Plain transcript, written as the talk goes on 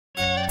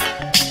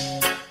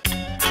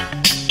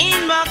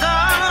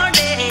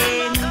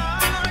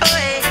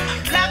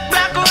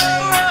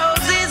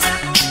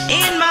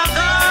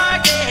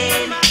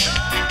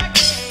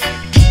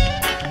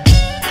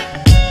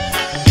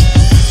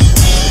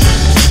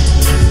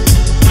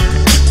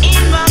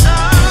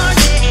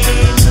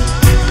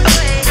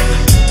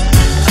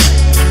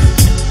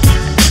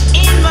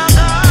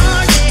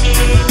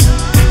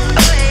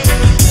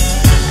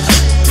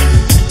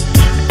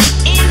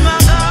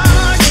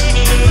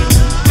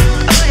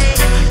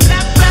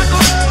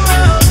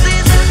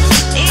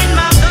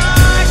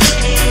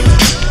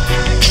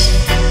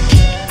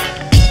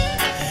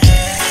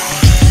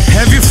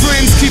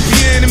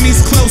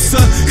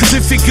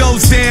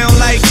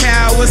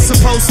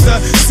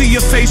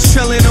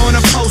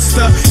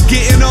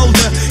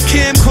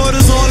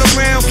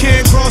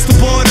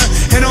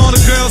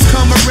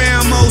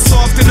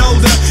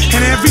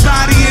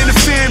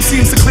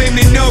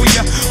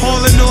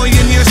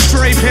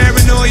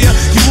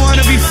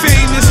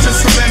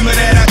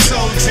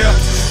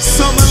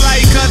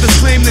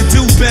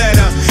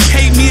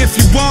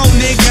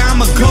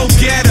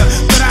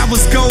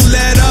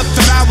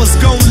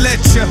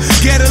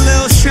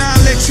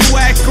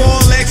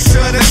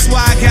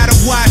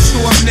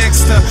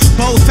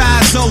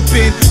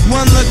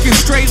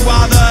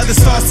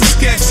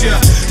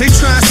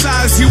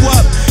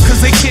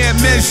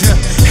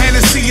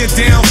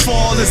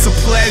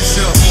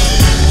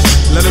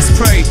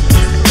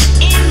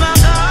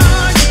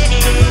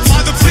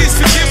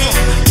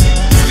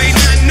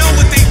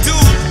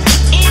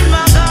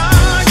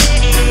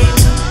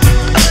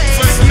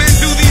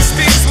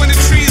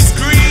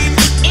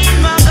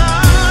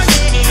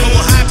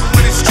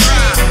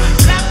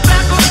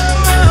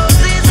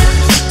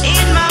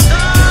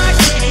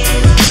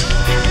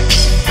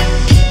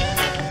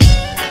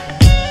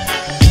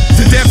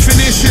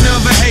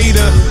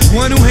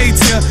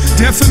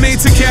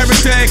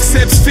character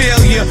accepts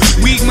failure.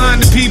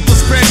 Weak-minded people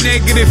spread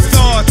negative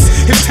thoughts.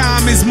 If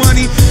time is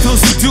money,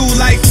 those who do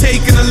like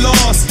taking a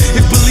loss.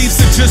 If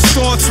beliefs are just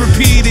thoughts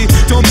repeated,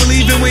 don't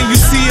believe it when you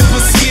see it,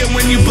 but see it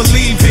when you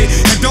believe it.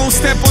 And don't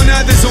step on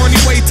others on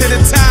your way to the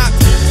top.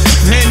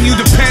 Then you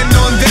depend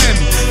on them,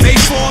 they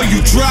fall, you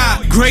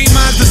drop. Great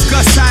minds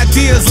discuss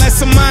ideas,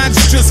 lesser minds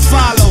just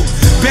follow.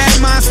 Bad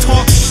minds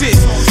talk shit,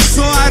 so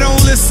I don't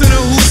listen to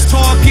who's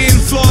talking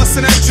floss,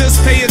 and I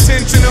just pay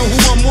attention to who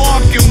I'm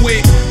walking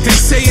with. They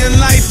say in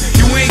life,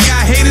 you ain't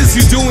got haters,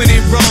 you doing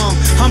it wrong.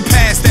 I'm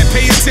past that,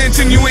 pay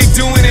attention, you ain't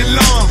doing it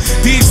long.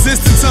 The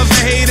existence of a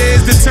hater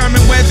is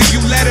determined whether you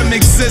let him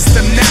exist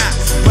or not.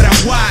 But I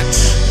watch.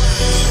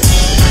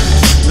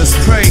 Let's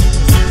pray.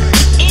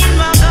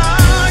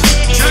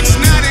 Judge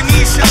not and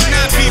ye shall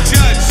not be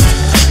judged.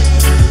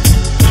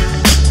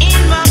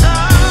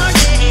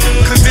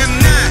 Condemn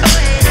not,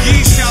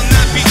 ye shall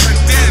not be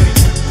condemned.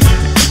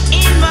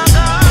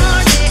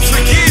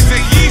 Forgive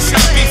and ye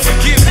shall be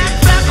forgiven.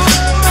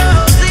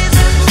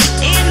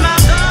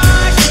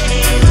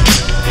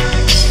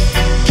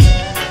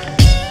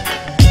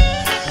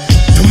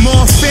 The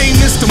more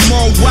famous, the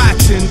more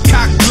watching,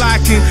 cock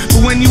blocking.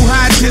 But when you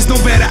hide, there's no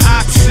better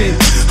option.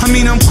 I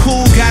mean, I'm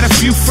cool, got a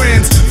few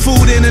friends,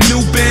 food in a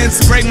new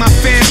Benz, break my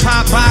fan,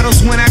 pop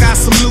bottles when I got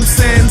some loose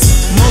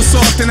ends. Most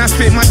often I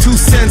spit my 2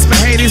 cents, but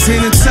haters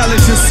ain't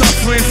intelligent,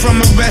 suffering from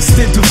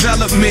arrested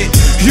development.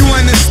 You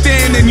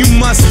understand and you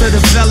must have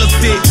developed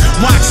it.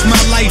 Watch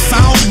my life, I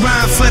don't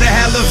rhyme for the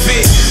hell of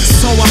it.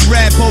 So I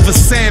rap over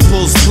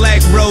samples, black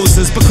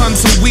roses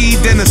becomes a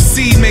weed, then a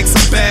seed makes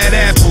a bad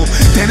apple.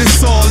 Then it's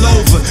all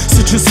over,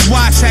 so just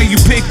watch how you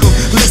pick them.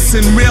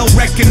 Listen, real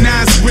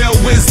recognize real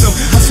wisdom.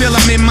 I feel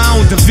I'm in my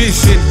own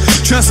division.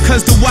 Just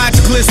cause the watch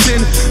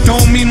glisten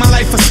don't mean my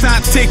life will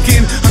stop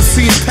ticking. I'm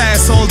seeing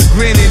past all the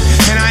grinning,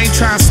 and I ain't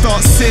trying to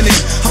start sinning.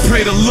 I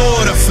pray the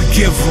Lord to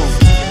forgive them.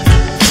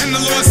 And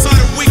the Lord saw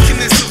the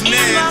wickedness of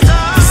man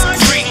is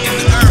great in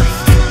the earth,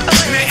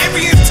 and that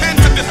every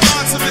intent of the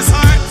thoughts of his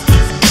heart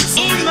is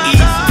only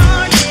evil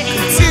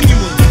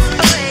continually.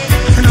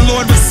 And the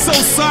Lord was so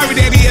sorry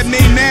that he had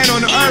made man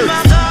on the earth,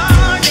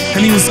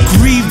 and he was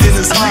grieved in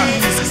his heart.